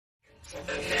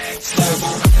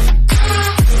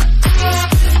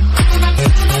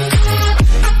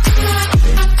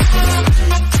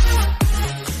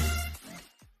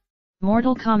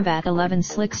Mortal Kombat 11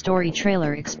 Slick Story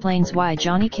Trailer explains why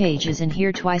Johnny Cage is in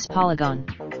here twice. Polygon.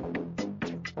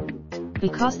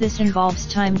 Because this involves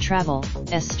time travel,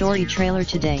 a story trailer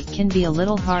today can be a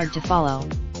little hard to follow.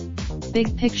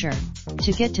 Big picture.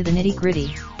 To get to the nitty-gritty,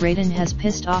 Raiden has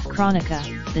pissed off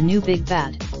Kronika, the new big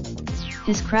bad.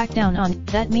 His crackdown on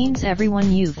that means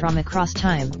everyone you from across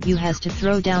time you has to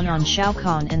throw down on Shao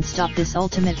Kahn and stop this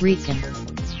ultimate Rican.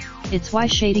 It's why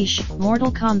shady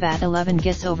Mortal Kombat 11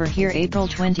 gets over here April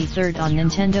 23rd on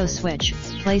Nintendo Switch,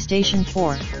 PlayStation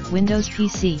 4, Windows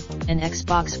PC, and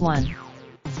Xbox One.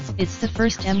 It's the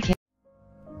first MK.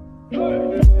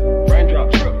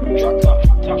 Raindrop, drop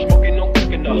top, smoking, no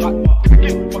cooking the hot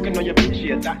pot. Fucking on your bitch,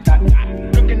 yeah,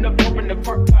 that. Looking up, open the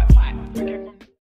park pot.